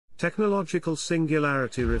Technological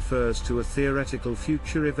singularity refers to a theoretical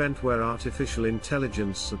future event where artificial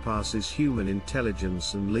intelligence surpasses human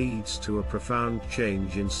intelligence and leads to a profound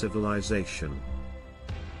change in civilization.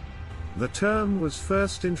 The term was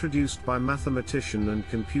first introduced by mathematician and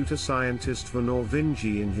computer scientist Vernor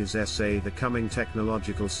Vinge in his essay The Coming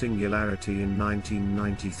Technological Singularity in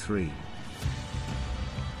 1993.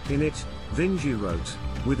 In it, Vinge wrote,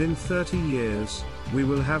 "Within 30 years, we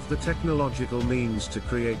will have the technological means to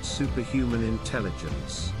create superhuman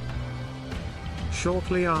intelligence.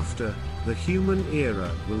 Shortly after, the human era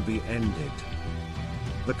will be ended."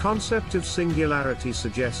 The concept of singularity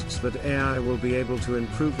suggests that AI will be able to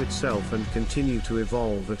improve itself and continue to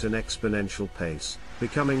evolve at an exponential pace,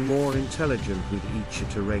 becoming more intelligent with each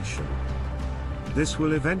iteration. This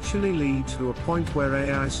will eventually lead to a point where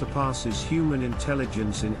AI surpasses human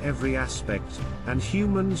intelligence in every aspect, and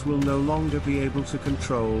humans will no longer be able to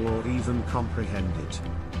control or even comprehend it.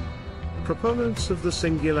 Proponents of the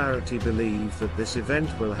singularity believe that this event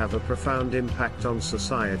will have a profound impact on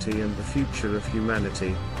society and the future of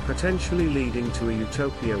humanity, potentially leading to a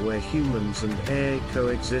utopia where humans and AI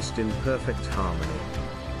coexist in perfect harmony.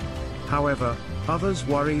 However, others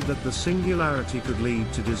worry that the singularity could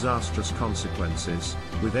lead to disastrous consequences,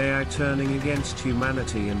 with AI turning against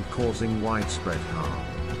humanity and causing widespread harm.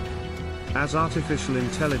 As artificial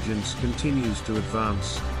intelligence continues to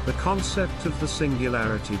advance, the concept of the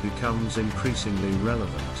singularity becomes increasingly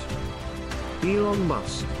relevant. Elon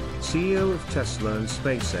Musk, CEO of Tesla and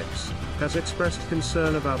SpaceX, has expressed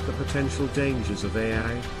concern about the potential dangers of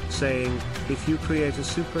AI, saying, "If you create a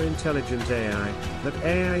super intelligent AI, that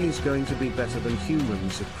AI is going to be better than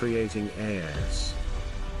humans at creating AIs.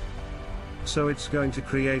 So it's going to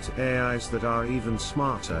create AIs that are even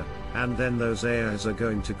smarter, and then those AIs are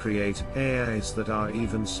going to create AIs that are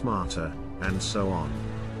even smarter, and so on."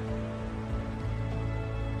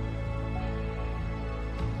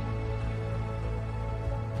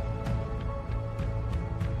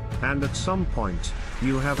 And at some point,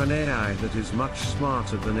 you have an AI that is much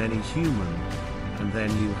smarter than any human, and then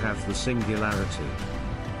you have the singularity.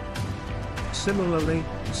 Similarly,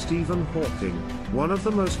 Stephen Hawking, one of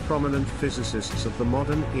the most prominent physicists of the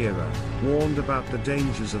modern era, warned about the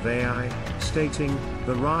dangers of AI, stating,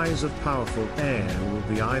 "The rise of powerful AI will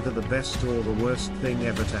be either the best or the worst thing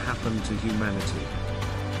ever to happen to humanity."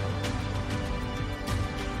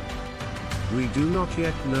 We do not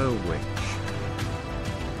yet know which.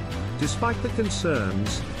 Despite the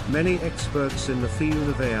concerns, many experts in the field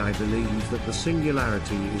of AI believe that the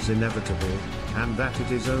singularity is inevitable, and that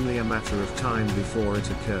it is only a matter of time before it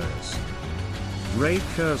occurs. Ray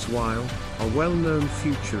Kurzweil, a well-known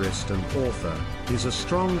futurist and author, is a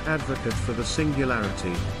strong advocate for the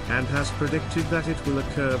singularity, and has predicted that it will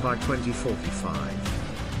occur by 2045.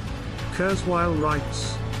 Kurzweil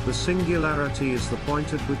writes, "The singularity is the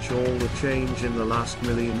point at which all the change in the last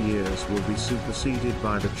million years will be superseded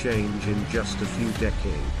by the change in just a few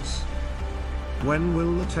decades." When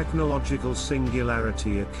will the technological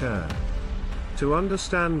singularity occur? To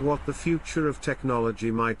understand what the future of technology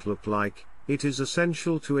might look like, it is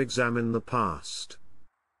essential to examine the past.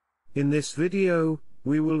 In this video,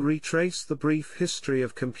 we will retrace the brief history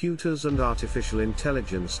of computers and artificial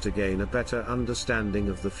intelligence to gain a better understanding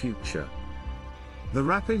of the future. The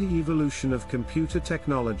rapid evolution of computer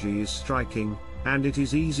technology is striking, and it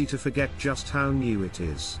is easy to forget just how new it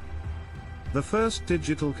is. The first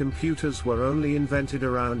digital computers were only invented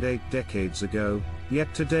around 8 decades ago,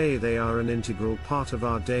 yet today they are an integral part of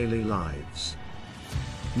our daily lives.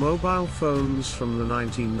 Mobile phones from the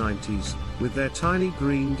 1990s, with their tiny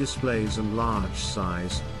green displays and large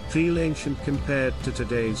size, feel ancient compared to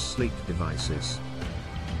today's sleek devices.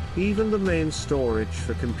 Even the main storage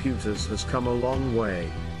for computers has come a long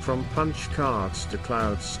way, from punch cards to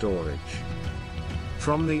cloud storage.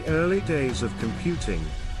 From the early days of computing,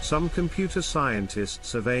 some computer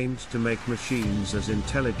scientists have aimed to make machines as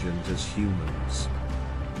intelligent as humans.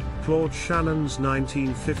 Claude Shannon's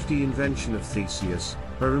 1950 invention of Theseus,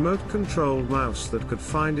 a remote-controlled mouse that could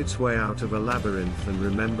find its way out of a labyrinth and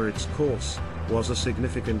remember its course, was a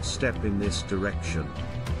significant step in this direction.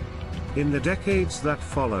 In the decades that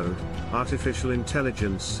followed, artificial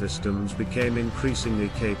intelligence systems became increasingly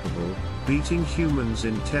capable, beating humans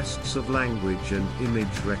in tests of language and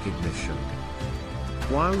image recognition.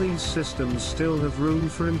 While these systems still have room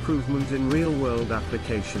for improvement in real-world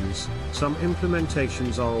applications, some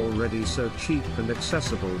implementations are already so cheap and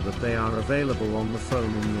accessible that they are available on the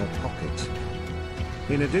phone in your pocket.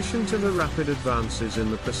 In addition to the rapid advances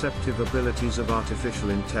in the perceptive abilities of artificial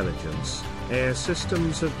intelligence, AI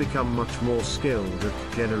systems have become much more skilled at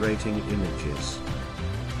generating images.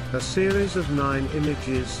 A series of 9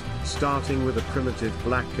 images, starting with a primitive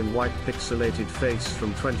black and white pixelated face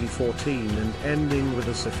from 2014 and ending with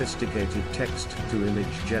a sophisticated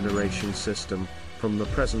text-to-image generation system from the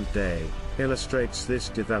present day, illustrates this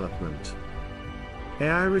development.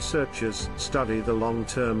 AI researchers study the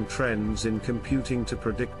long-term trends in computing to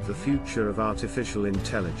predict the future of artificial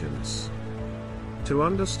intelligence. To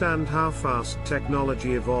understand how fast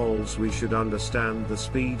technology evolves, we should understand the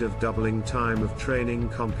speed of doubling time of training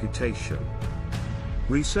computation.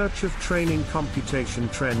 Research of training computation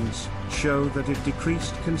trends show that it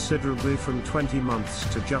decreased considerably from 20 months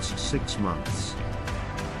to just 6 months.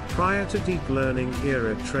 Prior to deep learning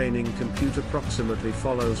era, training compute approximately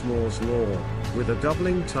follows Moore's law, with a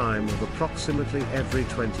doubling time of approximately every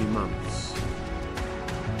 20 months.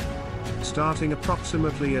 Starting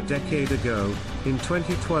approximately a decade ago, in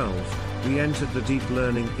 2012, we entered the deep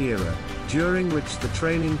learning era, during which the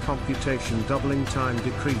training computation doubling time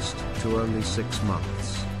decreased to only 6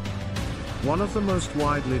 months. One of the most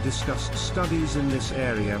widely discussed studies in this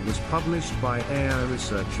area was published by AI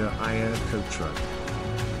researcher Ray Kurzweil.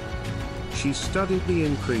 She studied the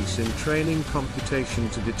increase in training computation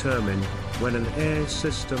to determine when an AI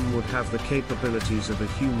system would have the capabilities of a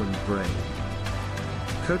human brain.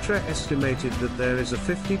 Kurzweil estimated that there is a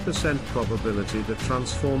 50% probability that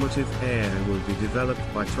transformative AI will be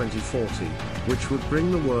developed by 2040, which would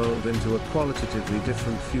bring the world into a qualitatively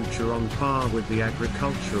different future on par with the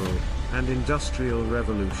agricultural and industrial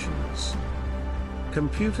revolutions.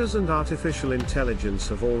 Computers and artificial intelligence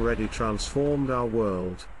have already transformed our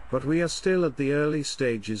world, but we are still at the early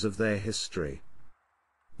stages of their history.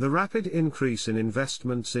 The rapid increase in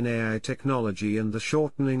investments in AI technology and the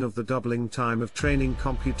shortening of the doubling time of training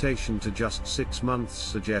computation to just 6 months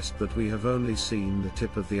suggest that we have only seen the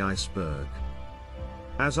tip of the iceberg.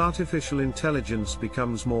 As artificial intelligence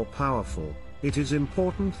becomes more powerful, it is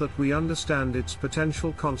important that we understand its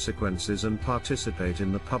potential consequences and participate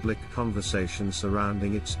in the public conversation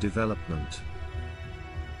surrounding its development.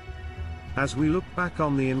 As we look back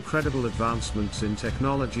on the incredible advancements in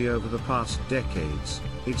technology over the past decades,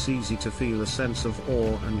 it's easy to feel a sense of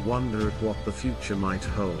awe and wonder at what the future might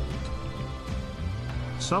hold.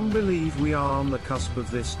 Some believe we are on the cusp of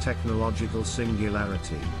this technological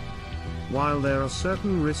singularity. While there are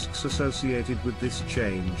certain risks associated with this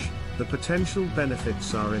change, the potential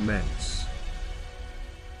benefits are immense.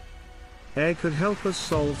 AI could help us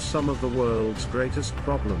solve some of the world's greatest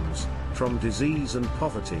problems, from disease and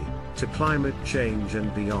poverty, to climate change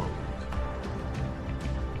and beyond.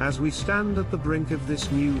 As we stand at the brink of this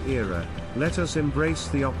new era, let us embrace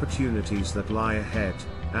the opportunities that lie ahead,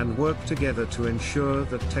 and work together to ensure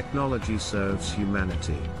that technology serves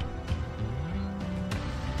humanity.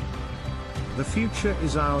 The future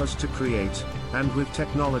is ours to create, and with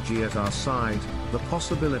technology at our side, the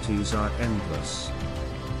possibilities are endless.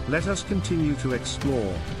 Let us continue to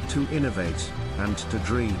explore, to innovate, and to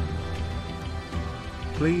dream.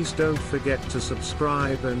 Please don't forget to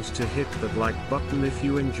subscribe and to hit that like button if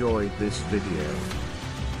you enjoyed this video.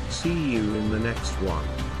 See you in the next one.